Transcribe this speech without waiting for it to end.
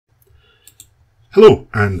Hello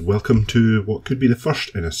and welcome to what could be the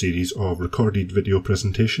first in a series of recorded video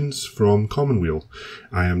presentations from Weal.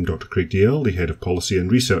 I am Dr. Craig DL, the Head of Policy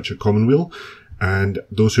and Research at Weal, and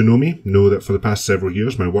those who know me know that for the past several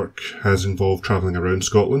years my work has involved travelling around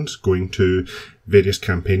Scotland, going to various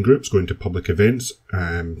campaign groups, going to public events,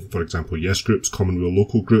 for example Yes groups, Weal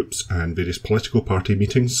local groups and various political party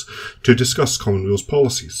meetings to discuss Weal's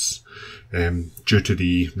policies. Due to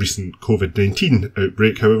the recent COVID-19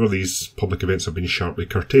 outbreak, however, these public events have been sharply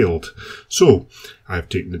curtailed. So, I've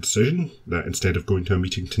taken the decision that instead of going to a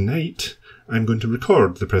meeting tonight, I'm going to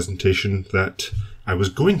record the presentation that I was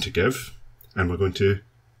going to give, and we're going to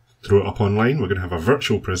throw it up online. We're going to have a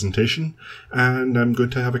virtual presentation, and I'm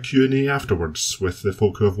going to have a Q&A afterwards with the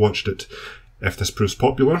folk who have watched it. If this proves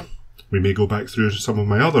popular, we may go back through some of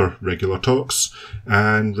my other regular talks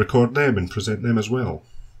and record them and present them as well.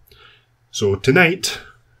 So tonight,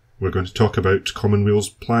 we're going to talk about Weal's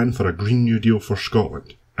plan for a Green New Deal for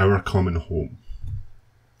Scotland, our common home.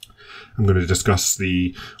 I'm going to discuss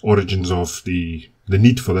the origins of the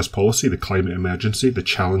need for this policy, the climate emergency, the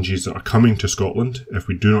challenges that are coming to Scotland if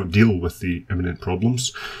we do not deal with the imminent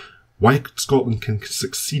problems, why Scotland can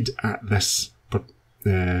succeed at this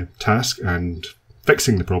task and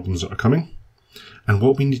fixing the problems that are coming, and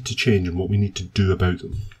what we need to change and what we need to do about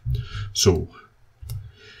them. So,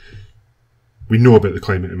 we know about the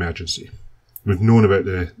climate emergency. We've known about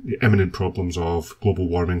the imminent problems of global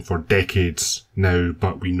warming for decades now,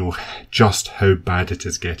 but we know just how bad it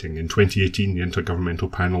is getting. In 2018, the Intergovernmental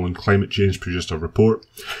Panel on Climate Change produced a report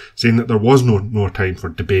saying that there was no more time for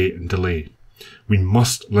debate and delay. We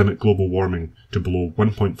must limit global warming to below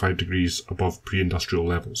 1.5 degrees above pre-industrial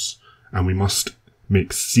levels, and we must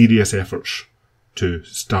make serious efforts to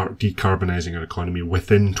start decarbonising our economy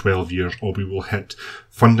within 12 years, or we will hit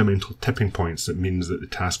fundamental tipping points that means that the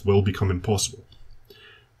task will become impossible.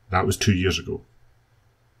 That was 2 years ago.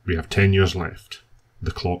 We have 10 years left.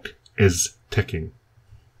 The clock is ticking.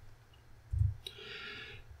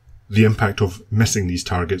 The impact of missing these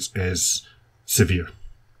targets is severe.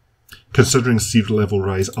 Considering sea level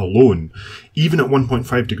rise alone, even at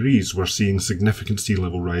 1.5 degrees, we're seeing significant sea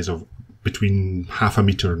level rise of between 0.5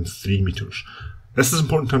 metre and 3 metres. This is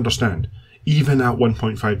important to understand. Even at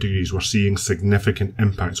 1.5 degrees, we're seeing significant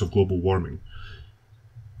impacts of global warming.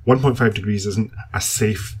 1.5 degrees isn't a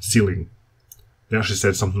safe ceiling. They actually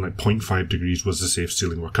said something like 0.5 degrees was the safe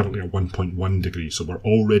ceiling. We're currently at 1.1 degrees, so we're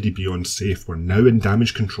already beyond safe. We're now in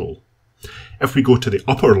damage control. If we go to the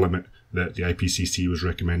upper limit that the IPCC was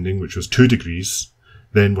recommending, which was 2 degrees,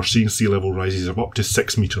 then we're seeing sea level rises of up to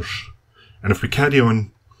 6 metres. And if we carry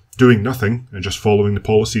on doing nothing and just following the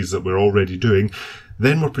policies that we're already doing,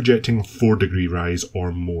 then we're projecting a 4-degree rise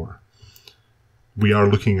or more. We are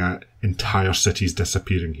looking at entire cities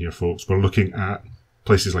disappearing here, folks. We're looking at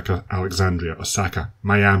places like Alexandria, Osaka,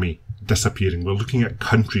 Miami disappearing. We're looking at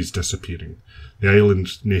countries disappearing. The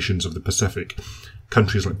island nations of the Pacific,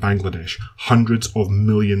 countries like Bangladesh, hundreds of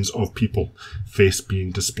millions of people face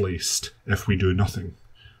being displaced if we do nothing.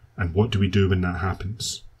 And what do we do when that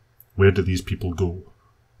happens? Where do these people go?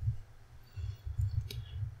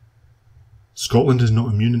 Scotland is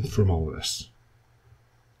not immune from all of this.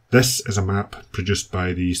 This is a map produced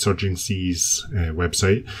by the Surging Seas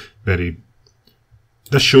website.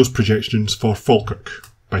 This shows projections for Falkirk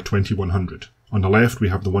by 2100. On the left we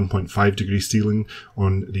have the 1.5 degree ceiling,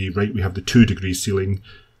 on the right we have the 2 degree ceiling.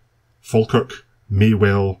 Falkirk may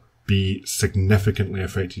well be significantly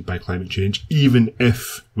affected by climate change, even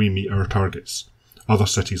if we meet our targets. Other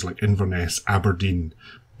cities like Inverness, Aberdeen,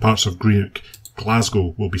 parts of Greenock,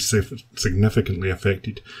 Glasgow will be significantly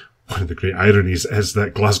affected. One of the great ironies is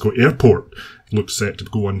that Glasgow Airport looks set to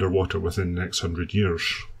go underwater within the next 100 years.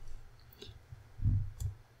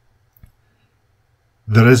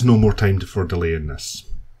 There is no more time for delay in this.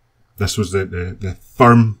 This was the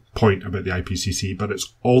firm point about the IPCC, but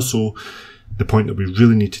it's also the point that we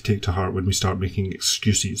really need to take to heart when we start making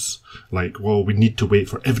excuses. Like, well, we need to wait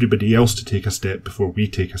for everybody else to take a step before we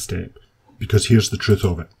take a step. Because here's the truth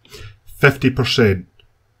of it. 50%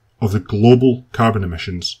 of the global carbon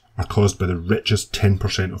emissions are caused by the richest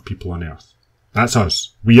 10% of people on Earth. That's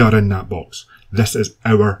us. We are in that box. This is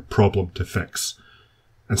our problem to fix.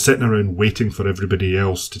 And sitting around waiting for everybody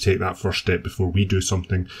else to take that first step before we do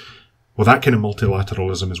something, well, that kind of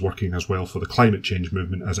multilateralism is working as well for the climate change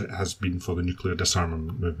movement as it has been for the nuclear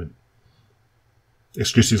disarmament movement.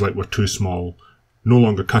 Excuses like we're too small no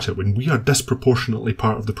longer cut it when we are disproportionately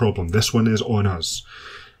part of the problem. This one is on us.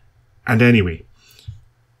 And anyway,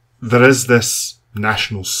 there is this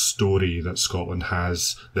national story that Scotland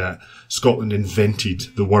has, that Scotland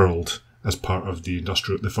invented the world as part of the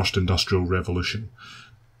first industrial revolution.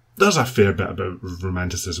 There's a fair bit about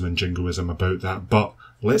romanticism and jingoism about that, but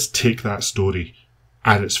let's take that story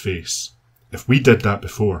at its face. If we did that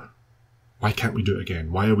before, why can't we do it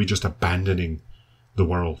again? Why are we just abandoning the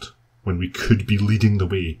world when we could be leading the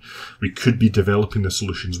way? We could be developing the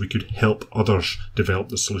solutions. We could help others develop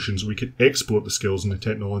the solutions. We could export the skills and the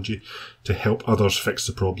technology to help others fix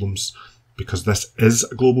the problems, because this is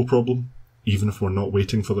a global problem. Even if we're not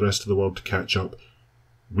waiting for the rest of the world to catch up,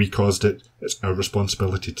 we caused it. It's our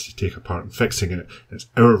responsibility to take a part in fixing it. It's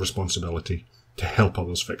our responsibility to help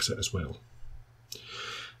others fix it as well.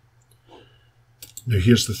 Now,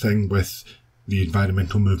 here's the thing with the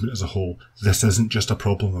environmental movement as a whole. This isn't just a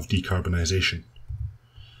problem of decarbonisation.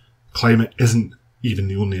 Climate isn't even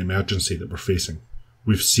the only emergency that we're facing.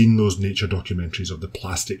 We've seen those nature documentaries of the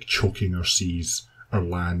plastic choking our seas, our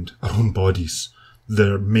land, our own bodies.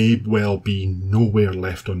 There may well be nowhere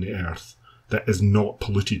left on the earth that is not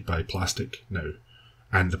polluted by plastic now,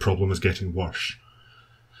 and the problem is getting worse.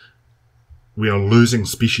 We are losing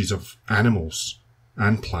species of animals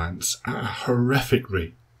and plants at a horrific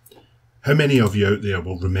rate. How many of you out there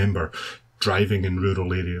will remember driving in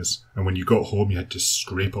rural areas, and when you got home you had to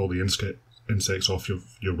scrape all the insects off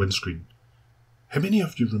your windscreen? How many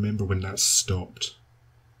of you remember when that stopped?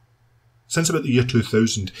 Since about the year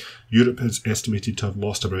 2000, Europe is estimated to have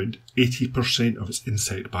lost about 80% of its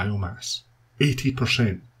insect biomass.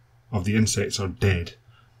 80% of the insects are dead.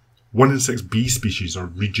 1 in 6 bee species are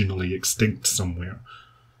regionally extinct somewhere.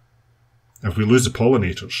 If we lose the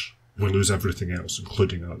pollinators, we lose everything else,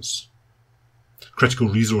 including us. Critical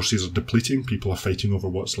resources are depleting, people are fighting over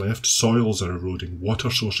what's left, soils are eroding,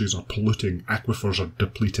 water sources are polluting, aquifers are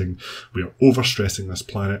depleting, we are overstressing this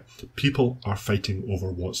planet, people are fighting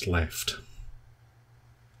over what's left.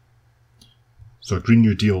 So a Green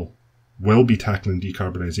New Deal will be tackling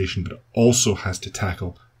decarbonisation, but it also has to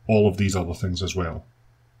tackle all of these other things as well.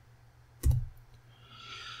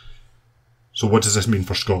 So what does this mean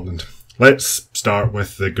for Scotland? Let's start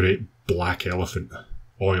with the great black elephant,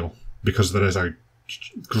 oil, because there is a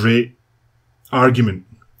great argument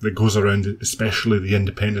that goes around, especially the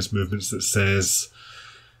independence movements, that says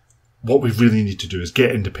what we really need to do is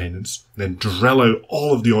get independence, then drill out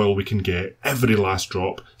all of the oil we can get, every last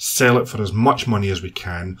drop, sell it for as much money as we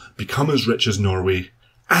can, become as rich as Norway,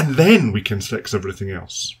 and then we can fix everything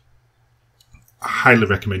else. I highly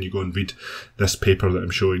recommend you go and read this paper that I'm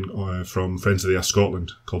showing from Friends of the Earth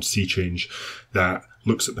Scotland called Sea Change, that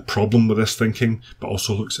looks at the problem with this thinking, but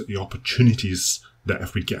also looks at the opportunities that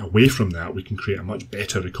if we get away from that, we can create a much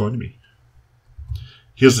better economy.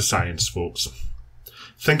 Here's the science, folks.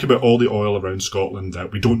 Think about all the oil around Scotland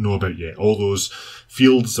that we don't know about yet. All those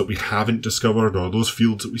fields that we haven't discovered, or those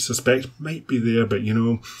fields that we suspect might be there, but you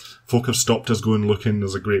know, folk have stopped us going looking.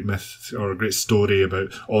 There's a great myth or a great story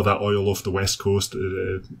about all that oil off the west coast.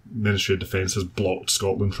 The Ministry of Defence has blocked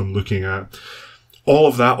Scotland from looking at. All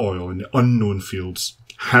of that oil in the unknown fields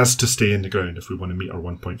has to stay in the ground if we want to meet our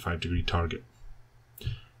 1.5 degree target.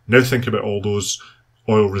 Now think about all those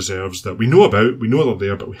oil reserves that we know about, we know they're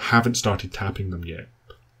there, but we haven't started tapping them yet.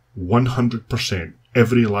 100%,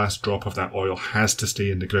 every last drop of that oil has to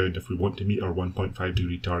stay in the ground if we want to meet our 1.5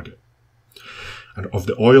 degree target. And of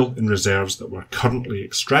the oil in reserves that we're currently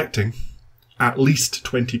extracting, at least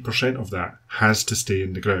 20% of that has to stay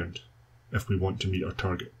in the ground if we want to meet our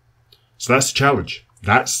target. So that's the challenge.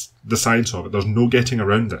 That's the science of it. There's no getting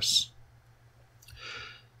around this.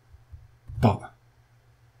 But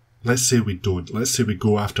let's say we don't. Let's say we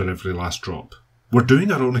go after every last drop. We're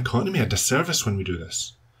doing our own economy a disservice when we do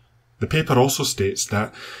this. The paper also states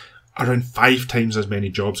that around 5 times as many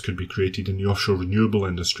jobs could be created in the offshore renewable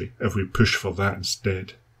industry if we push for that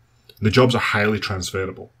instead. The jobs are highly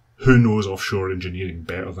transferable. Who knows offshore engineering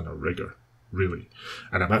better than a rigger, really?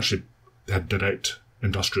 And I've actually had direct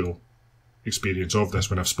industrial experience of this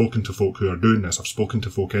when I've spoken to folk who are doing this. I've spoken to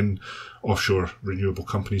folk in offshore renewable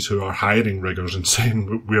companies who are hiring riggers and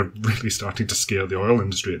saying we're really starting to scare the oil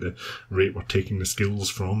industry at the rate we're taking the skills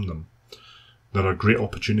from them. There are great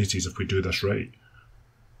opportunities if we do this right.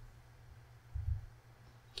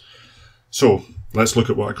 So let's look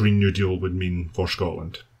at what a Green New Deal would mean for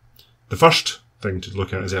Scotland. The first thing to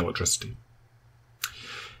look at is electricity.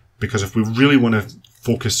 Because if we really want to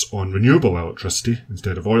focus on renewable electricity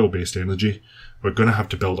instead of oil-based energy, we're going to have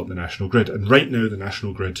to build up the national grid. And right now the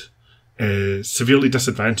national grid severely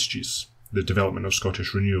disadvantages the development of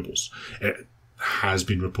Scottish renewables. It has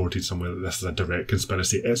been reported somewhere that this is a direct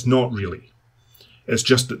conspiracy. It's not really. It's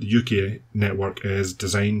just that the UK network is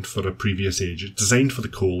designed for a previous age. It's designed for the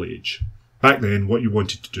coal age. Back then, what you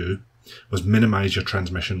wanted to do was minimise your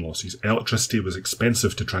transmission losses. Electricity was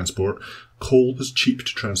expensive to transport. Coal was cheap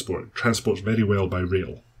to transport. It transports very well by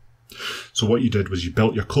rail. So what you did was you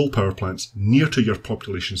built your coal power plants near to your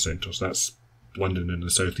population centres. That's London and the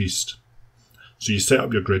southeast. So you set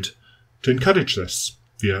up your grid to encourage this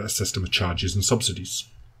via a system of charges and subsidies.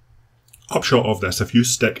 Upshot of this, if you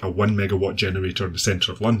stick a 1 megawatt generator in the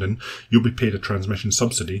centre of London, you'll be paid a transmission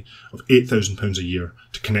subsidy of £8,000 a year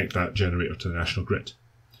to connect that generator to the national grid.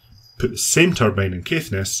 Put the same turbine in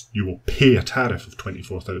Caithness, you will pay a tariff of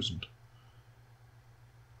 £24,000.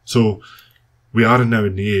 So we are now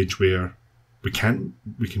in the age where we can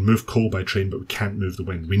move coal by train, but we can't move the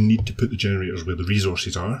wind. We need to put the generators where the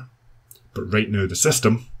resources are. But right now the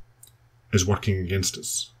system is working against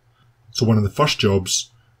us. So one of the first jobs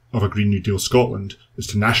of a Green New Deal Scotland is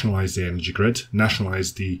to nationalise the energy grid,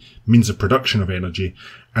 nationalise the means of production of energy,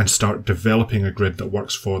 and start developing a grid that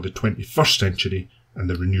works for the 21st century and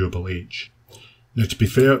the renewable age. Now, to be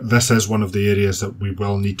fair, this is one of the areas that we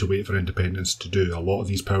will need to wait for independence to do. A lot of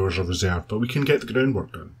these powers are reserved, but we can get the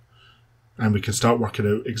groundwork done. And we can start working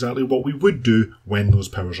out exactly what we would do when those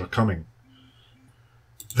powers are coming.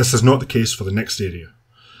 This is not the case for the next area.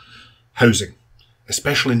 Housing.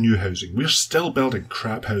 Especially new housing. We're still building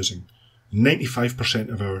crap housing. 95%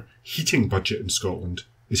 of our heating budget in Scotland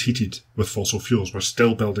is heated with fossil fuels. We're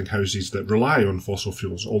still building houses that rely on fossil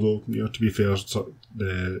fuels, although, to be fair,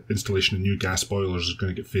 the installation of new gas boilers is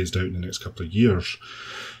going to get phased out in the next couple of years.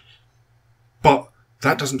 But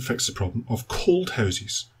that doesn't fix the problem of cold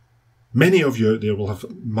houses. Many of you out there will have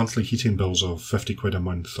monthly heating bills of 50 quid a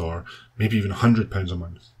month or maybe even £100 a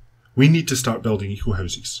month. We need to start building eco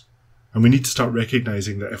houses. And we need to start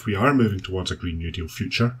recognising that if we are moving towards a Green New Deal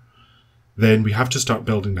future, then we have to start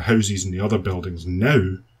building the houses and the other buildings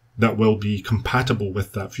now that will be compatible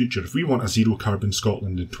with that future. If we want a zero carbon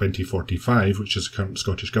Scotland in 2045, which is the current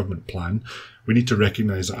Scottish Government plan, we need to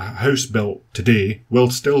recognise that a house built today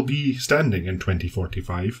will still be standing in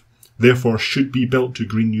 2045, therefore should be built to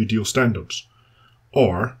Green New Deal standards.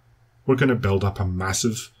 Or we're going to build up a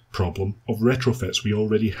massive problem of retrofits. We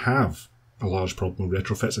already have a large problem with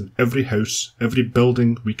retrofits, and every house, every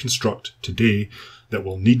building we construct today that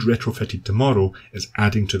will need retrofitted tomorrow is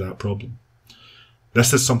adding to that problem.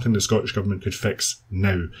 This is something the Scottish Government could fix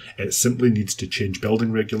now. It simply needs to change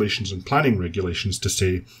building regulations and planning regulations to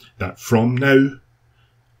say that from now,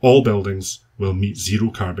 all buildings will meet zero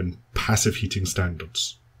carbon passive heating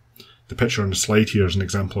standards. The picture on the slide here is an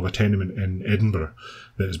example of a tenement in Edinburgh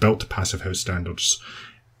that is built to passive house standards.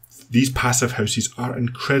 These passive houses are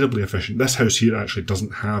incredibly efficient. This house here actually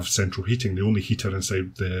doesn't have central heating. The only heater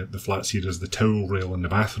inside the flats here is the towel rail in the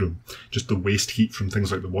bathroom. Just the waste heat from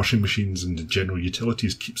things like the washing machines and the general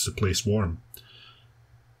utilities keeps the place warm.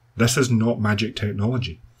 This is not magic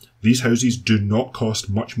technology. These houses do not cost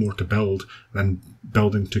much more to build than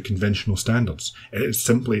building to conventional standards. It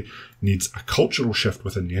simply needs a cultural shift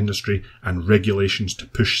within the industry and regulations to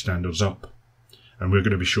push standards up. And we're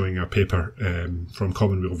going to be showing a paper from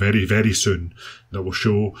Commonweal very, very soon that will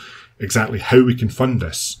show exactly how we can fund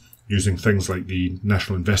this using things like the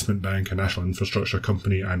National Investment Bank, a national infrastructure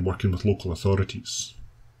company, and working with local authorities.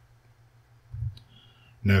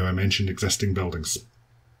 Now, I mentioned existing buildings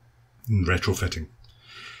and retrofitting.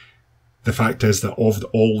 The fact is that of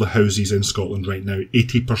all the houses in Scotland right now,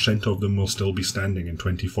 80% of them will still be standing in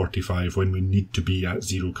 2045 when we need to be at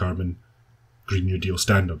zero carbon Green New Deal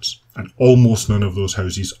standards, and almost none of those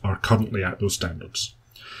houses are currently at those standards.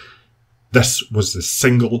 This was the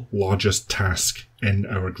single largest task in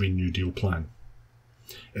our Green New Deal plan.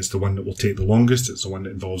 It's the one that will take the longest, it's the one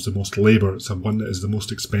that involves the most labour, it's the one that is the most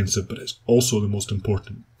expensive, but it's also the most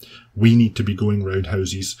important. We need to be going round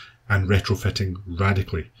houses and retrofitting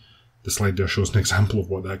radically. The slide there shows an example of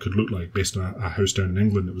what that could look like based on a house down in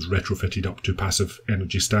England that was retrofitted up to passive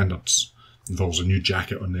energy standards. Involves a new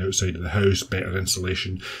jacket on the outside of the house, better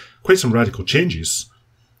insulation, quite some radical changes,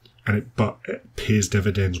 but it pays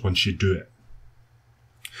dividends once you do it.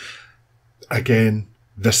 Again,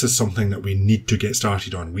 this is something that we need to get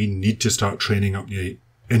started on. We need to start training up the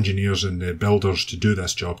engineers and the builders to do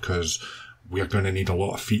this job because we're going to need a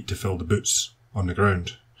lot of feet to fill the boots on the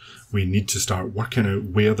ground. We need to start working out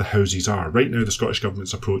where the houses are. Right now, the Scottish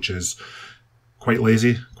Government's approach is quite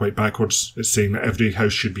lazy, quite backwards. It's saying that every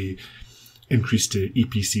house should be increased to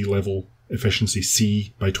EPC level efficiency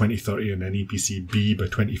C by 2030 and then EPC B by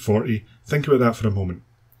 2040. Think about that for a moment.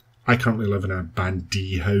 I currently live in a Band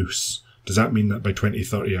D house. Does that mean that by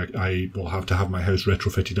 2030 I will have to have my house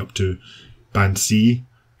retrofitted up to Band C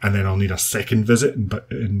and then I'll need a second visit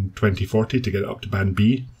in 2040 to get it up to Band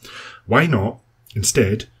B? Why not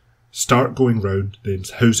instead start going round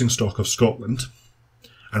the housing stock of Scotland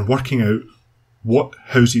and working out what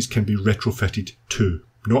houses can be retrofitted to?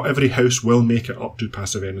 Not every house will make it up to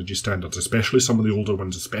passive energy standards, especially some of the older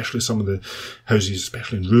ones, especially some of the houses,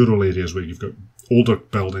 especially in rural areas where you've got older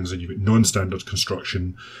buildings and you've got non-standard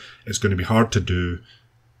construction. It's going to be hard to do.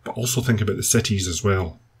 But also think about the cities as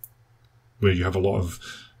well, where you have a lot of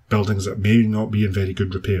buildings that may not be in very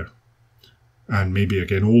good repair. And maybe,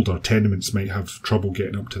 again, older tenements might have trouble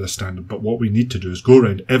getting up to this standard. But what we need to do is go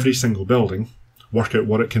around every single building, work out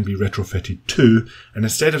what it can be retrofitted to, and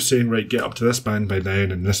instead of saying, right, get up to this band by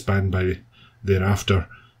then and this band by thereafter,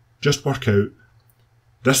 just work out,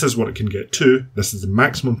 this is what it can get to, this is the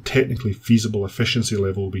maximum technically feasible efficiency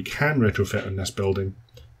level we can retrofit in this building,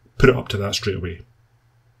 put it up to that straight away.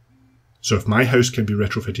 So if my house can be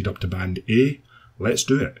retrofitted up to band A, let's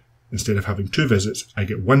do it. Instead of having 2 visits, I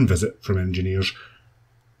get 1 visit from engineers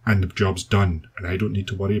and the job's done, and I don't need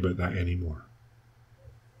to worry about that anymore.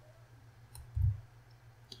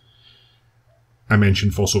 I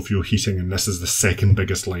mentioned fossil fuel heating, and this is the second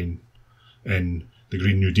biggest line in the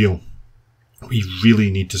Green New Deal. We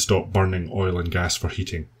really need to stop burning oil and gas for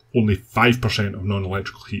heating. Only 5% of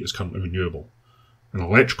non-electrical heat is currently renewable. And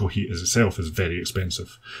electrical heat as itself is very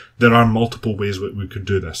expensive. There are multiple ways that we could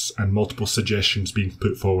do this, and multiple suggestions being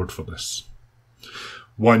put forward for this.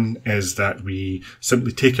 One is that we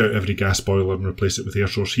simply take out every gas boiler and replace it with air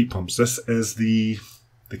source heat pumps. This is the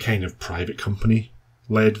kind of private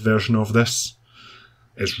company-led version of this.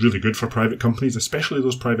 It's really good for private companies, especially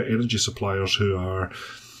those private energy suppliers who are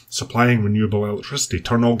supplying renewable electricity.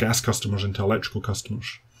 Turn all gas customers into electrical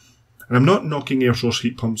customers. And I'm not knocking air source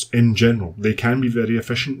heat pumps in general. They can be very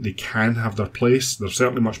efficient. They can have their place. They're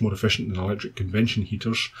certainly much more efficient than electric convention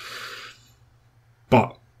heaters.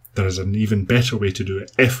 But there is an even better way to do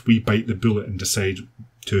it if we bite the bullet and decide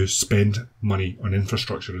to spend money on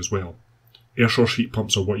infrastructure as well. Air source heat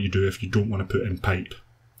pumps are what you do if you don't want to put in pipe.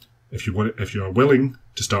 If you are willing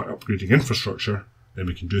to start upgrading infrastructure, then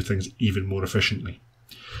we can do things even more efficiently.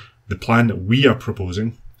 The plan that we are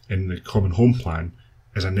proposing in the Common Home Plan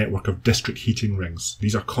is a network of district heating rings.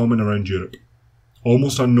 These are common around Europe.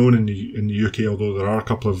 Almost unknown in the UK, although there are a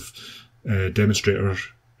couple of demonstrator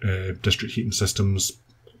district heating systems,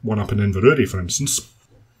 one up in Inverurie, for instance.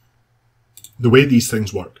 The way these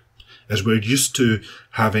things work is we're used to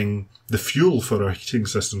having the fuel for our heating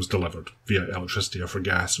systems delivered via electricity or for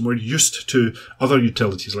gas, and we're used to other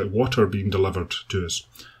utilities like water being delivered to us.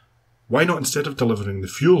 Why not, instead of delivering the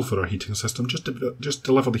fuel for our heating system, just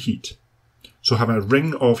deliver the heat? So have a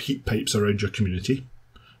ring of heat pipes around your community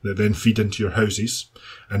that then feed into your houses,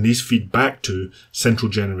 and these feed back to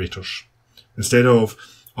central generators. Instead of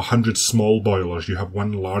 100 small boilers, you have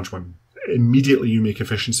one large one. Immediately you make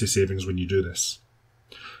efficiency savings when you do this.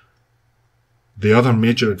 The other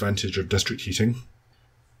major advantage of district heating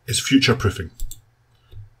is future-proofing.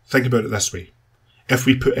 Think about it this way. If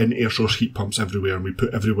we put in air source heat pumps everywhere and we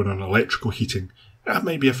put everyone on electrical heating, that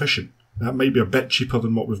might be efficient. That might be a bit cheaper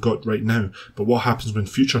than what we've got right now. But what happens when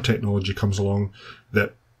future technology comes along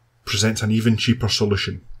that presents an even cheaper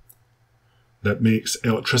solution that makes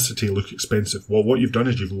electricity look expensive? Well, what you've done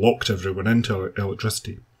is you've locked everyone into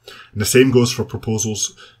electricity. And the same goes for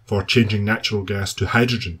proposals for changing natural gas to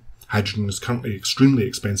hydrogen. Hydrogen is currently an extremely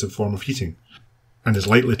expensive form of heating and is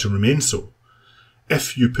likely to remain so.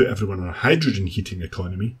 If you put everyone on a hydrogen heating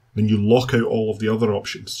economy, then you lock out all of the other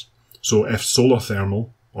options. So if solar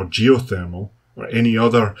thermal or geothermal or any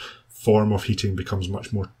other form of heating becomes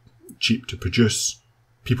much more cheap to produce,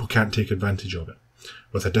 people can't take advantage of it.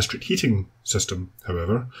 With a district heating system,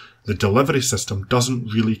 however, the delivery system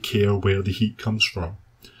doesn't really care where the heat comes from.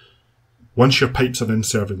 Once your pipes are in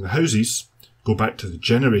serving the houses, go back to the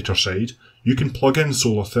generator side, you can plug in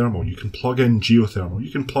solar thermal, you can plug in geothermal,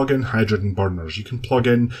 you can plug in hydrogen burners, you can plug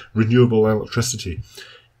in renewable electricity.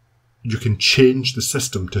 You can change the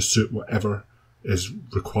system to suit whatever is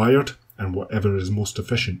required and whatever is most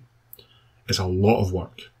efficient. It's a lot of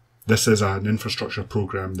work. This is an infrastructure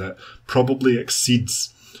program that probably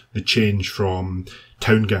exceeds the change from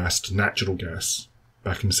town gas to natural gas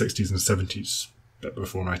back in the 60s and 70s, a bit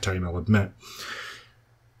before my time, I'll admit.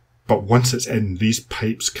 But once it's in, these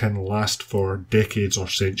pipes can last for decades or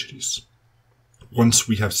centuries. Once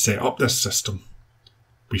we have set up this system,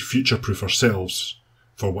 we future-proof ourselves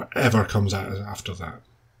for whatever comes at us after that,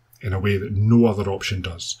 in a way that no other option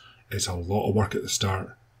does. It's a lot of work at the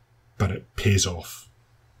start, but it pays off.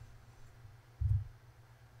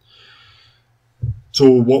 So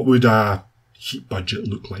what would a heat budget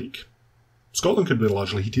look like? Scotland could be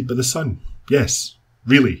largely heated by the sun. Yes,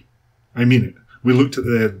 really. I mean it. We looked at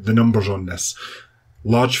the numbers on this.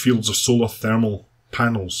 Large fields of solar thermal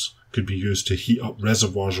panels could be used to heat up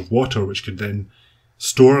reservoirs of water, which could then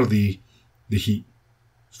store the heat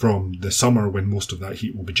from the summer when most of that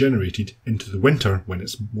heat will be generated into the winter when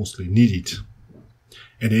it's mostly needed.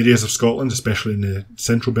 In areas of Scotland, especially in the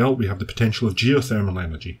central belt, we have the potential of geothermal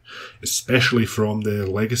energy, especially from the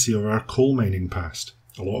legacy of our coal mining past.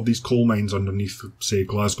 A lot of these coal mines underneath, say,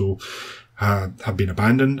 Glasgow, have been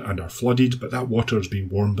abandoned and are flooded, but that water is being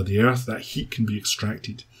warmed by the earth. That heat can be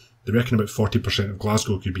extracted. They reckon about 40% of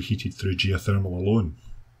Glasgow could be heated through geothermal alone.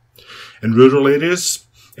 In rural areas,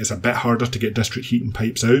 it's a bit harder to get district heating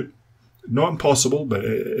pipes out. Not impossible, but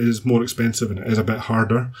it is more expensive and it is a bit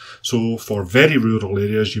harder. So for very rural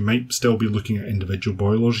areas, you might still be looking at individual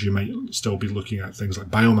boilers. You might still be looking at things like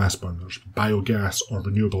biomass burners, biogas or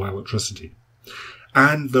renewable electricity.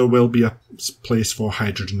 And there will be a place for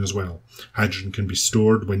hydrogen as well. Hydrogen can be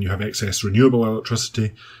stored when you have excess renewable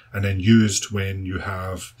electricity and then used when you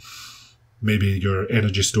have maybe your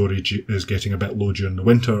energy storage is getting a bit low during the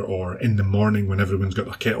winter, or in the morning when everyone's got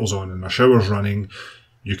their kettles on and their showers running,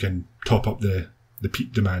 you can top up the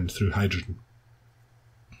peak demand through hydrogen.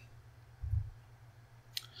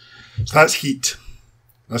 So that's heat.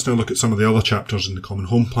 Let's now look at some of the other chapters in the Common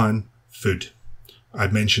Home Plan. Food. I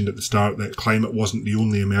mentioned at the start that climate wasn't the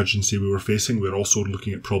only emergency we were facing. We're also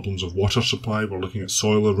looking at problems of water supply. We're looking at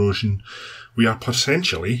soil erosion. We are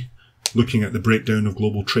potentially looking at the breakdown of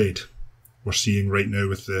global trade. We're seeing right now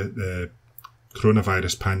with the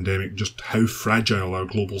coronavirus pandemic just how fragile our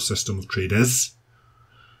global system of trade is.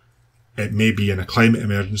 It may be in a climate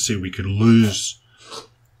emergency we could lose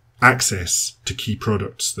access to key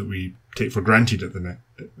products that we take for granted at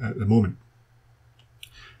the moment.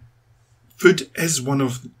 Food is one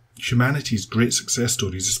of humanity's great success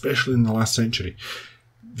stories, especially in the last century.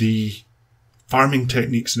 The farming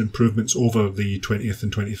techniques and improvements over the 20th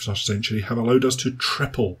and 21st century have allowed us to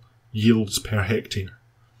triple yields per hectare.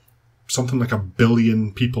 Something like 1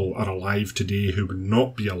 billion people are alive today who would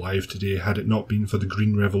not be alive today had it not been for the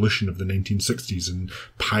Green Revolution of the 1960s and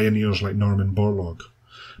pioneers like Norman Borlaug.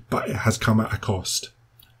 But it has come at a cost.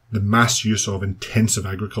 The mass use of intensive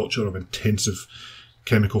agriculture, of intensive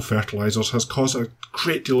chemical fertilisers, has caused a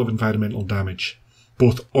great deal of environmental damage,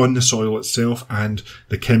 both on the soil itself and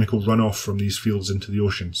the chemical runoff from these fields into the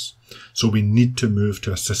oceans. So we need to move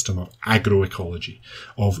to a system of agroecology,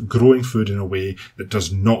 of growing food in a way that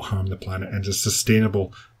does not harm the planet and is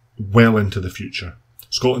sustainable well into the future.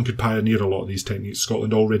 Scotland could pioneer a lot of these techniques.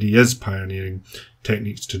 Scotland already is pioneering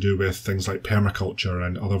techniques to do with things like permaculture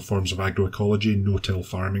and other forms of agroecology, no-till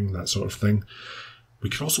farming, that sort of thing. We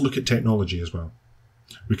could also look at technology as well.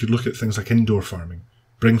 We could look at things like indoor farming,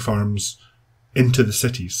 bring farms into the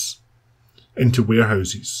cities, into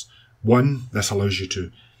warehouses. One, this allows you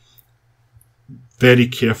to very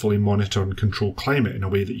carefully monitor and control climate in a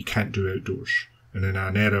way that you can't do outdoors. And in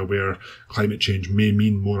an era where climate change may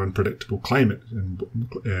mean more unpredictable climate and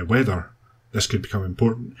weather, this could become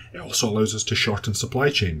important. It also allows us to shorten supply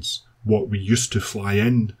chains. What we used to fly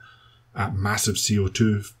in at massive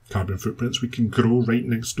CO2 carbon footprints, we can grow right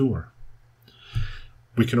next door.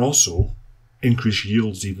 We can also increase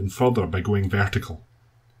yields even further by going vertical.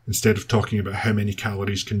 Instead of talking about how many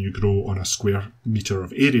calories can you grow on a square metre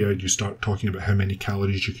of area, you start talking about how many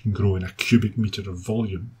calories you can grow in a cubic metre of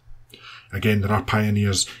volume. Again, there are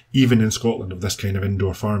pioneers, even in Scotland, of this kind of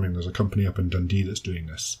indoor farming. There's a company up in Dundee that's doing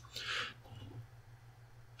this.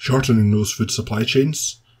 Shortening those food supply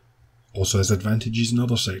chains also has advantages in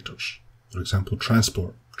other sectors. For example,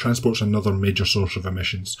 transport. Transport's another major source of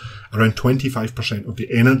emissions. Around 25% of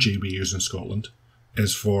the energy we use in Scotland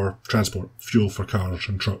is for transport, fuel for cars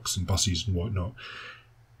and trucks and buses and whatnot.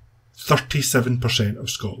 37% of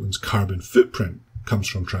Scotland's carbon footprint comes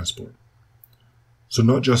from transport. So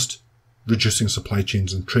not just reducing supply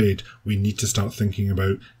chains and trade, we need to start thinking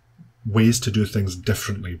about ways to do things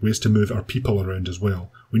differently, ways to move our people around as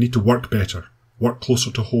well. We need to work better, work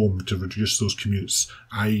closer to home to reduce those commutes.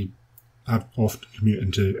 I've often commute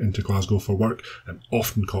into Glasgow for work and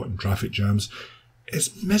often caught in traffic jams.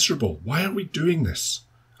 It's miserable. Why are we doing this?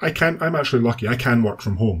 I'm actually lucky. I can work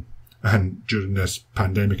from home. And during this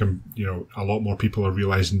pandemic, a lot more people are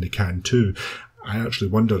realising they can too. I actually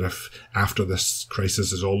wonder if after this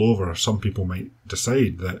crisis is all over, some people might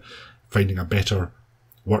decide that finding a better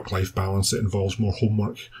work-life balance that involves more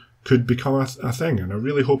homework could become a thing. And I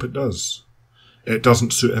really hope it does. It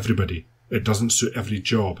doesn't suit everybody. It doesn't suit every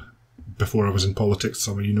job. Before I was in politics,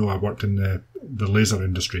 some of you know I worked in the laser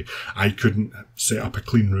industry. I couldn't set up a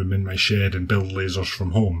clean room in my shed and build lasers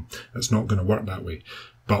from home. It's not going to work that way.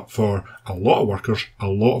 But for a lot of workers, a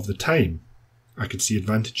lot of the time, I could see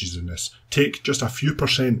advantages in this. Take just a few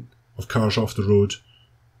 % of cars off the road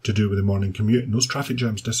to do with the morning commute, and those traffic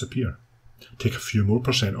jams disappear. Take a few more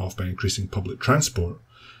 % off by increasing public transport,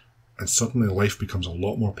 and suddenly life becomes a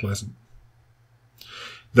lot more pleasant.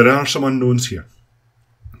 There are some unknowns here.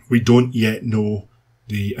 We don't yet know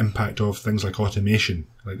the impact of things like automation,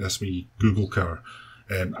 like this wee Google car.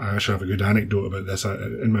 I actually have a good anecdote about this.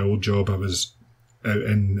 In my old job, I was out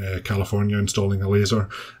in California installing a laser,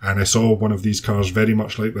 and I saw one of these cars very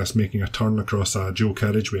much like this making a turn across a dual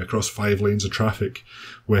carriageway, across 5 lanes of traffic,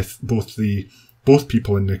 with both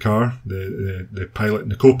people in the car, the pilot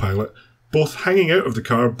and the co-pilot, both hanging out of the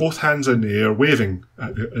car, both hands in the air, waving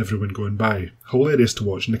at everyone going by. Hilarious to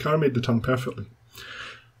watch, and the car made the turn perfectly.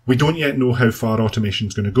 We don't yet know how far automation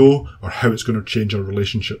is going to go, or how it's going to change our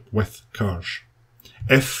relationship with cars.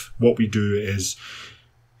 If what we do is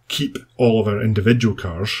keep all of our individual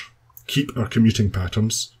cars, keep our commuting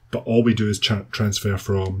patterns, but all we do is transfer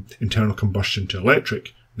from internal combustion to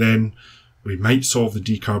electric, then we might solve the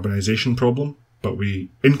decarbonisation problem, but we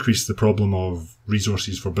increase the problem of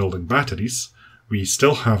resources for building batteries. We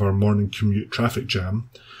still have our morning commute traffic jam,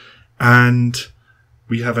 and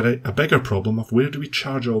we have a bigger problem of where do we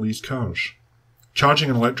charge all these cars. Charging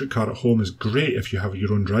an electric car at home is great if you have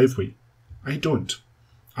your own driveway. I don't.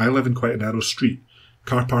 I live in quite a narrow street.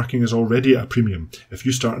 Car parking is already at a premium. If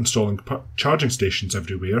you start installing charging stations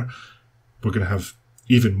everywhere, we're going to have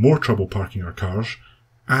even more trouble parking our cars.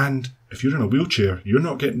 And if you're in a wheelchair, you're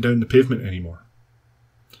not getting down the pavement anymore.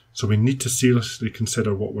 So we need to seriously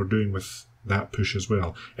consider what we're doing with that push as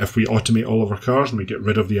well. If we automate all of our cars and we get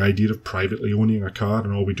rid of the idea of privately owning a car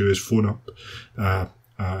and all we do is phone up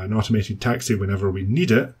an automated taxi whenever we need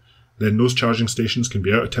it, then those charging stations can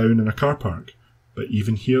be out of town in a car park. But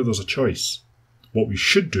even here there's a choice. What we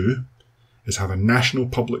should do is have a national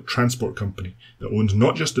public transport company that owns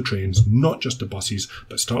not just the trains, not just the buses,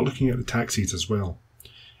 but start looking at the taxis as well.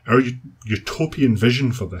 Our utopian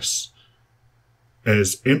vision for this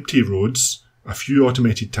is empty roads, a few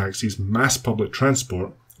automated taxis, mass public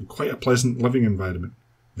transport, and quite a pleasant living environment.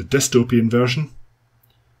 The dystopian version?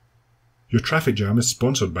 Your traffic jam is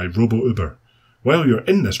sponsored by Robo-Uber. While you're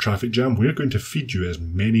in this traffic jam, we're going to feed you as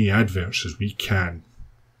many adverts as we can.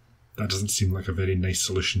 That doesn't seem like a very nice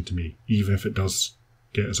solution to me, even if it does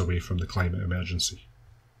get us away from the climate emergency.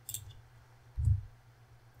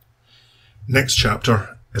 Next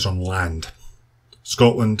chapter is on land.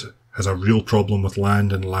 Scotland has a real problem with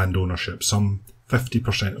land and land ownership. Some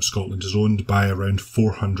 50% of Scotland is owned by around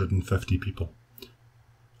 450 people.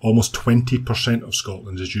 Almost 20% of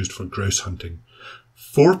Scotland is used for grouse hunting.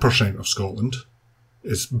 4% of Scotland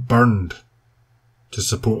is burned to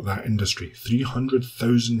support that industry.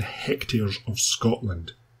 300,000 hectares of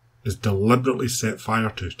Scotland is deliberately set fire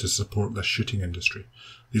to support this shooting industry.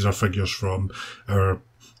 These are figures from our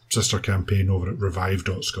sister campaign over at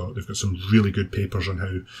revive.scot. They've got some really good papers on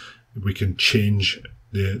how we can change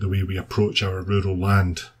the way we approach our rural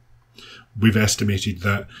land. We've estimated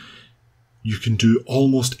that you can do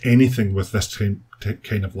almost anything with this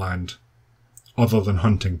kind of land other than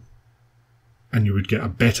hunting, and you would get a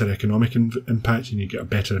better economic impact and you get a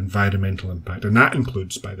better environmental impact. And that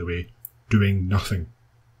includes, by the way, doing nothing,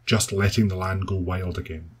 just letting the land go wild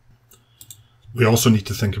again. We also need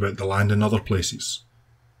to think about the land in other places.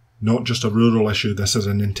 Not just a rural issue, this is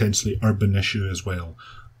an intensely urban issue as well.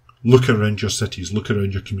 Look around your cities, look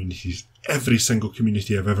around your communities. Every single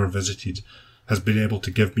community I've ever visited has been able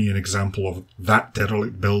to give me an example of that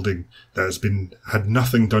derelict building that has had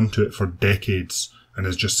nothing done to it for decades and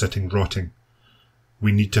is just sitting rotting.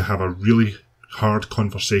 We need to have a really hard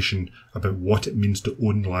conversation about what it means to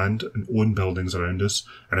own land and own buildings around us.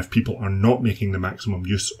 And if people are not making the maximum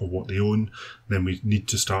use of what they own, then we need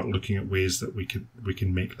to start looking at ways that we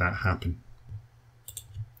can make that happen.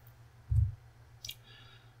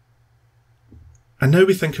 And now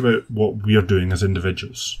we think about what we are doing as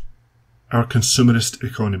individuals. Our consumerist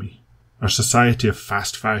economy, our society of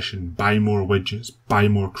fast fashion, buy more widgets, buy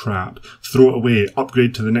more crap, throw it away,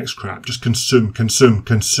 upgrade to the next crap, just consume, consume,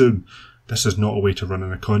 consume. This is not a way to run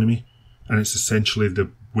an economy, and it's essentially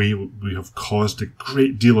the way we have caused a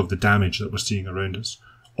great deal of the damage that we're seeing around us.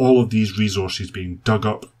 All of these resources being dug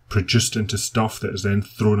up, produced into stuff that is then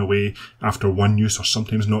thrown away after one use, or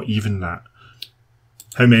sometimes not even that.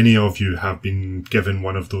 How many of you have been given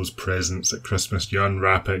one of those presents at Christmas? You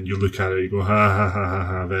unwrap it and you look at it, you go, ha ha ha ha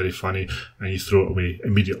ha, very funny, and you throw it away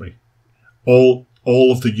immediately. All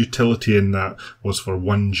of the utility in that was for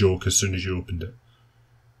one joke as soon as you opened it.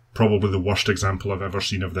 Probably the worst example I've ever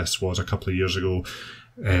seen of this was a couple of years ago.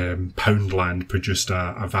 Poundland produced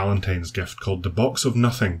a Valentine's gift called the Box of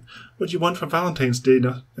Nothing. What do you want for Valentine's Day,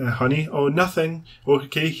 honey? Oh, nothing.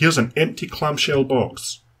 Okay, here's an empty clamshell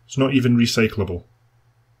box. It's not even recyclable.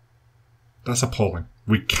 That's appalling.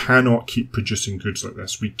 We cannot keep producing goods like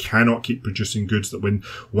this. We cannot keep producing goods that when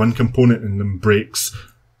one component in them breaks,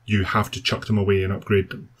 you have to chuck them away and upgrade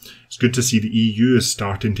them. It's good to see the EU is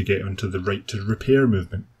starting to get onto the right to repair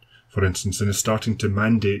movement, for instance, and is starting to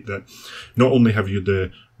mandate that not only have you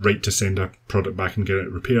the right to send a product back and get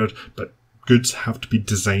it repaired, but goods have to be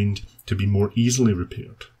designed to be more easily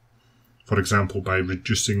repaired. For example, by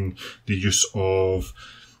reducing the use of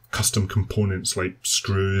custom components like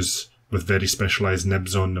screws with very specialised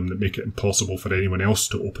nibs on them that make it impossible for anyone else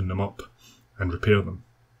to open them up and repair them.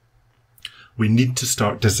 We need to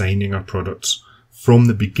start designing our products from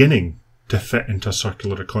the beginning to fit into a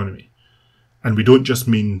circular economy. And we don't just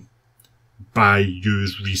mean buy,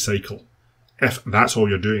 use, recycle. If that's all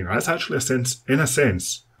you're doing, that's actually in a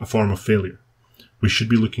sense, a form of failure. We should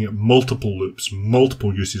be looking at multiple loops,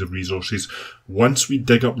 multiple uses of resources. Once we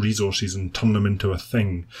dig up resources and turn them into a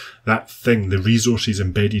thing, that thing, the resources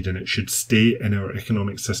embedded in it, should stay in our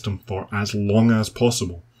economic system for as long as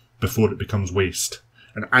possible before it becomes waste.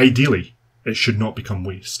 And ideally, it should not become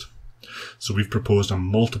waste. So we've proposed a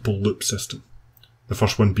multiple loop system. The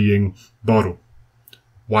first one being borrow.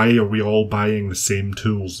 Why are we all buying the same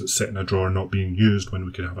tools that sit in a drawer not being used when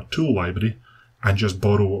we could have a tool library and just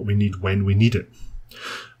borrow what we need when we need it?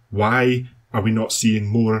 Why are we not seeing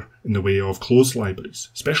more in the way of clothes libraries,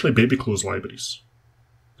 especially baby clothes libraries?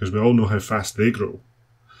 Because we all know how fast they grow.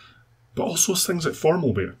 But also things like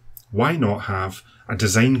formal wear. Why not have a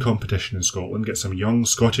design competition in Scotland, get some young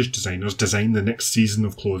Scottish designers design the next season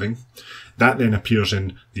of clothing. That then appears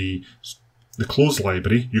in the clothes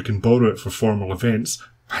library. You can borrow it for formal events.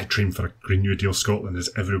 My dream for a Green New Deal Scotland is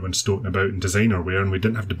everyone stoking about in designer wear and we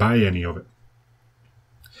didn't have to buy any of it.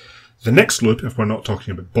 The next loop, if we're not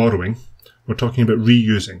talking about borrowing, we're talking about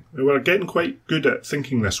reusing. We're getting quite good at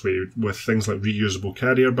thinking this way with things like reusable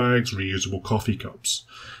carrier bags, reusable coffee cups.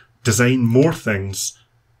 Design more things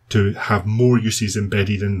to have more uses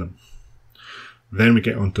embedded in them. Then we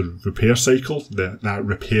get onto the repair cycle, that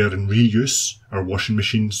repair and reuse. Our washing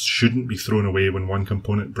machines shouldn't be thrown away when one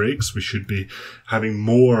component breaks. We should be having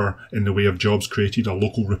more in the way of jobs created, a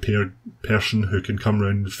local repair person who can come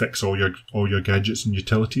around and fix all your gadgets and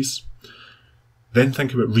utilities. Then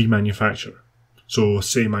think about remanufacture. So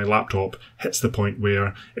say my laptop hits the point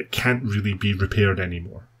where it can't really be repaired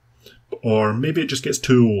anymore. Or maybe it just gets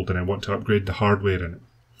too old and I want to upgrade the hardware in it.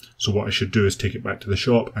 So what I should do is take it back to the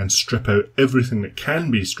shop and strip out everything that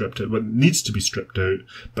can be stripped out, what needs to be stripped out,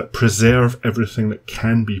 but preserve everything that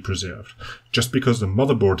can be preserved. Just because the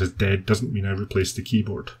motherboard is dead doesn't mean I replace the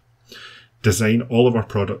keyboard. Design all of our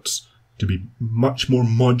products to be much more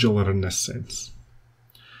modular in this sense.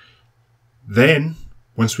 Then,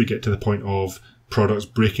 once we get to the point of products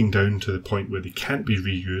breaking down to the point where they can't be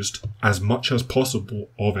reused, as much as possible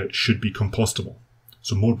of it should be compostable.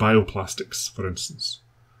 So more bioplastics, for instance.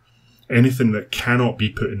 Anything that cannot be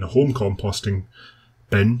put in the home composting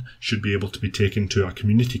bin should be able to be taken to a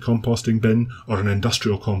community composting bin or an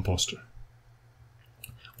industrial composter.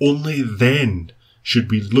 Only then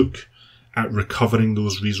should we look at recovering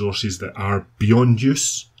those resources that are beyond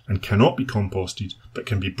use and cannot be composted but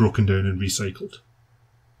can be broken down and recycled.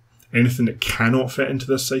 Anything that cannot fit into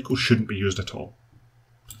this cycle shouldn't be used at all.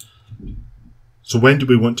 So when do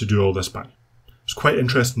we want to do all this by? It was quite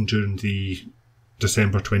interesting during the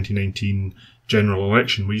December 2019 general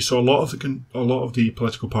election, where you saw a lot of the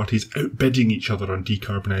political parties outbidding each other on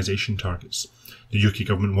decarbonisation targets. The UK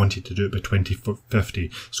government wanted to do it by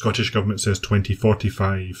 2050. Scottish government says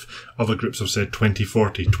 2045. Other groups have said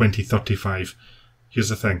 2040, 2035. Here's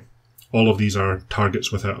the thing. All of these are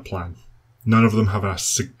targets without a plan. None of them have a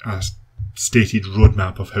stated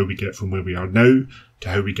roadmap of how we get from where we are now to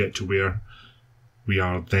how we get to where we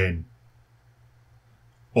are then.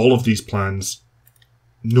 All of these plans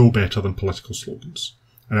no better than political slogans.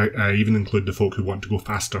 And I even include the folk who want to go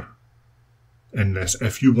faster in this.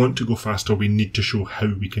 If you want to go faster, we need to show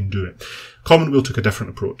how we can do it. Commonweal took a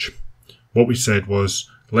different approach. What we said was,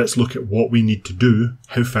 let's look at what we need to do,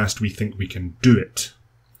 how fast we think we can do it.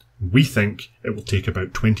 We think it will take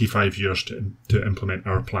about 25 years to implement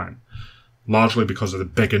our plan, largely because of the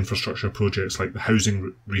big infrastructure projects like the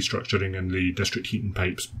housing restructuring and the district heating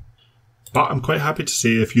pipes. But I'm quite happy to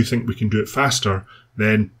say if you think we can do it faster,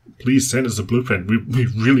 then please send us a blueprint. We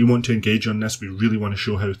really want to engage on this. We really want to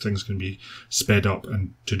show how things can be sped up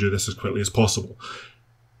and to do this as quickly as possible.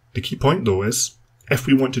 The key point, though, is if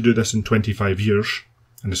we want to do this in 25 years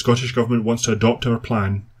and the Scottish Government wants to adopt our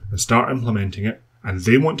plan and start implementing it, and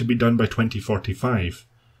they want to be done by 2045,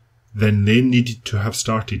 then they needed to have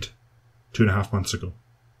started 2.5 months ago.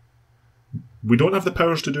 We don't have the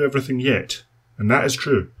powers to do everything yet, and that is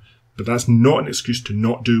true. But that's not an excuse to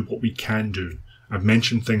not do what we can do. I've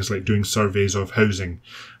mentioned things like doing surveys of housing.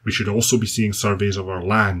 We should also be seeing surveys of our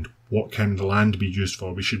land. What can the land be used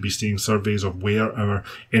for? We should be seeing surveys of where our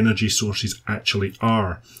energy sources actually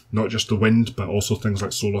are. Not just the wind, but also things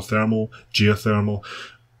like solar thermal, geothermal.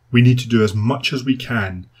 We need to do as much as we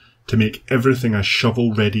can to make everything as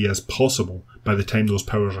shovel ready as possible by the time those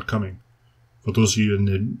powers are coming. For those of you in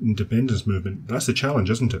the independence movement, that's the challenge,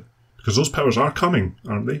 isn't it? Because those powers are coming,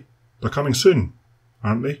 aren't they? They're coming soon,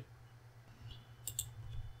 aren't they?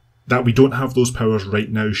 That we don't have those powers right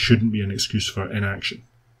now shouldn't be an excuse for inaction.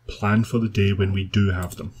 Plan for the day when we do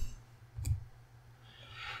have them.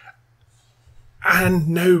 And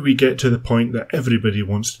now we get to the point that everybody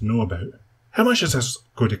wants to know about. How much is this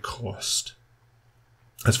going to cost?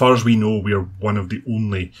 As far as we know, we are one of the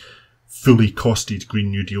only fully costed Green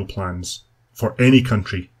New Deal plans for any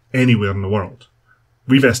country anywhere in the world.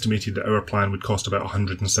 We've estimated that our plan would cost about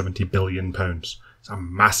 £170 billion. It's a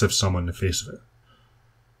massive sum on the face of it.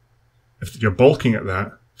 If you're balking at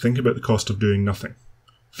that, think about the cost of doing nothing.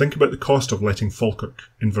 Think about the cost of letting Falkirk,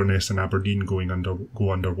 Inverness and Aberdeen go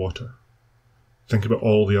underwater. Think about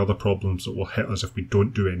all the other problems that will hit us if we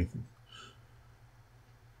don't do anything.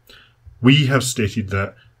 We have stated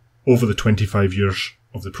that over the 25 years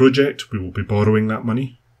of the project, we will be borrowing that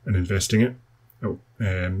money and investing it,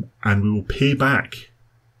 and we will pay back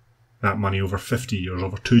that money over 50 years,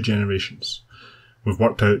 over 2 generations. We've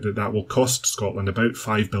worked out that that will cost Scotland about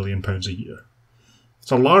 £5 billion a year.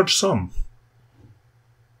 It's a large sum.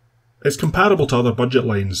 It's comparable to other budget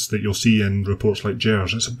lines that you'll see in reports like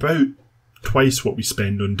GERS. It's about twice what we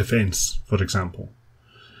spend on defence, for example.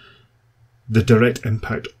 The direct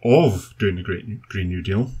impact of doing the Green New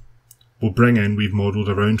Deal will bring in, we've modelled,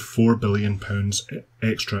 around £4 billion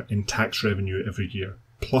extra in tax revenue every year,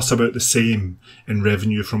 plus about the same in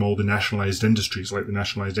revenue from all the nationalised industries like the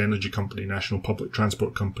Nationalised Energy Company, National Public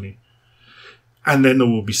Transport Company. And then there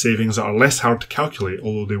will be savings that are less hard to calculate,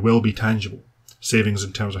 although they will be tangible. Savings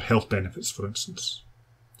in terms of health benefits, for instance.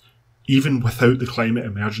 Even without the climate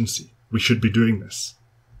emergency, we should be doing this.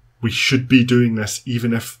 We should be doing this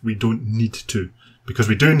even if we don't need to, because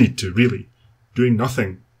we do need to, really. Doing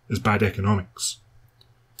nothing is bad economics.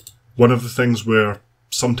 One of the things we're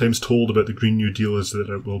sometimes told about the Green New Deal is that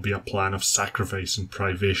it will be a plan of sacrifice and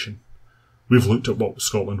privation. We've looked at what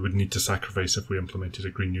Scotland would need to sacrifice if we implemented a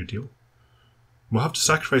Green New Deal. We'll have to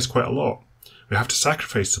sacrifice quite a lot. We have to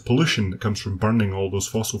sacrifice the pollution that comes from burning all those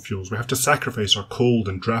fossil fuels. We have to sacrifice our cold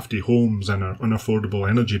and drafty homes and our unaffordable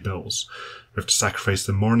energy bills. We have to sacrifice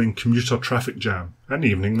the morning commuter traffic jam and the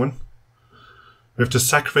evening one. We have to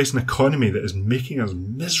sacrifice an economy that is making us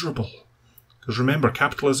miserable. Because remember,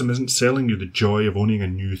 capitalism isn't selling you the joy of owning a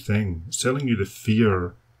new thing. It's selling you the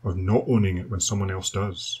fear of not owning it when someone else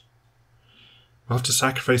does. We'll have to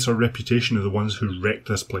sacrifice our reputation of the ones who wrecked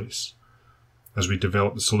this place as we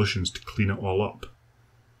develop the solutions to clean it all up.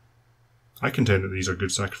 I contend that these are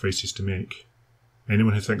good sacrifices to make.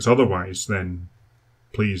 Anyone who thinks otherwise, then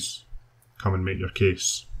please come and make your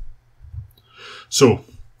case. So,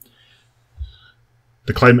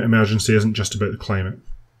 the climate emergency isn't just about the climate.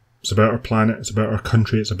 It's about our planet, it's about our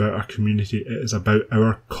country, it's about our community, it is about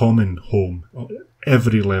our common home at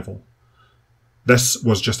every level. This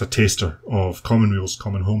was just a taster of Commonweal's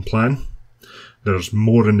Common Home Plan. There's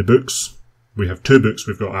more in the books. We have 2 books.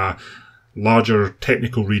 We've got a larger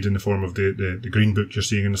technical read in the form of the green book you're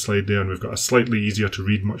seeing in the slide there, and we've got a slightly easier to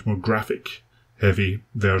read, much more graphic heavy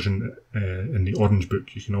version in the orange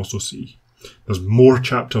book you can also see. There's more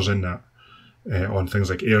chapters in that on things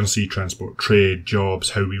like air and sea transport, trade,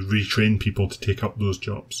 jobs, how we retrain people to take up those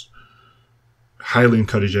jobs. Highly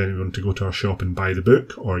encourage anyone to go to our shop and buy the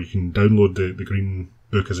book, or you can download the green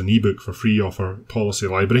book as an ebook for free off our policy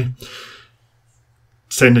library.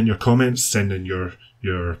 Send in your comments, send in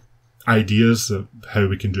your ideas of how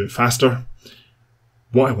we can do it faster.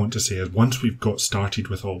 What I want to say is, once we've got started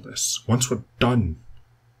with all this, once we're done,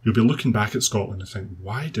 you'll be looking back at Scotland and think,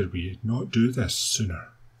 why did we not do this sooner?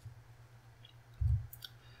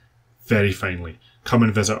 Very finally, come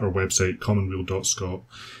and visit our website, commonweal.scot.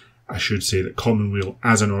 I should say that Commonweal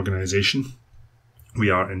as an organisation, we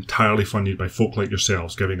are entirely funded by folk like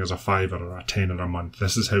yourselves, giving us a £5 or a £10 a month.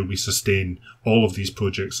 This is how we sustain all of these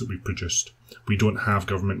projects that we've produced. We don't have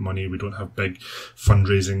government money, we don't have big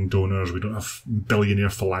fundraising donors, we don't have billionaire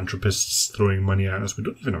philanthropists throwing money at us, we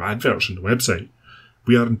don't even have adverts on the website.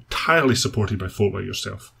 We are entirely supported by folk like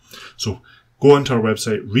yourself. So go onto our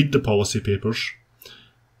website, read the policy papers,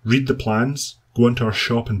 read the plans, go into our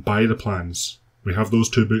shop and buy the plans. We have those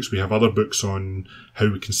 2 books. We have other books on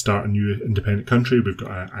how we can start a new independent country. We've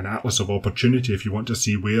got an atlas of opportunity if you want to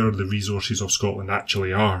see where the resources of Scotland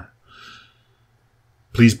actually are.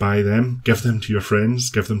 please buy them, give them to your friends,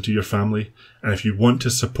 give them to your family. And if you want to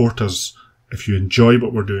support us, if you enjoy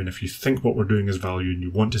what we're doing, if you think what we're doing is value and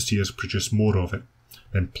you want to see us produce more of it,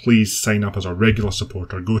 then please sign up as a regular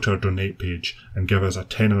supporter, go to our donate page and give us a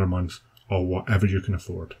tenner a month or whatever you can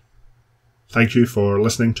afford. Thank you for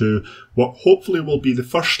listening to what hopefully will be the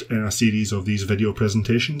first in a series of these video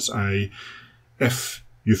presentations. If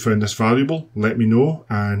you found this valuable, let me know,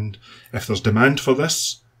 and if there's demand for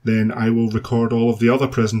this, then I will record all of the other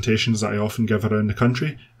presentations that I often give around the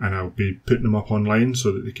country, and I'll be putting them up online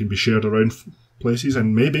so that they can be shared around places,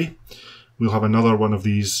 and maybe we'll have another one of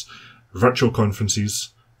these virtual conferences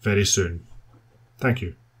very soon. Thank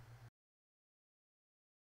you.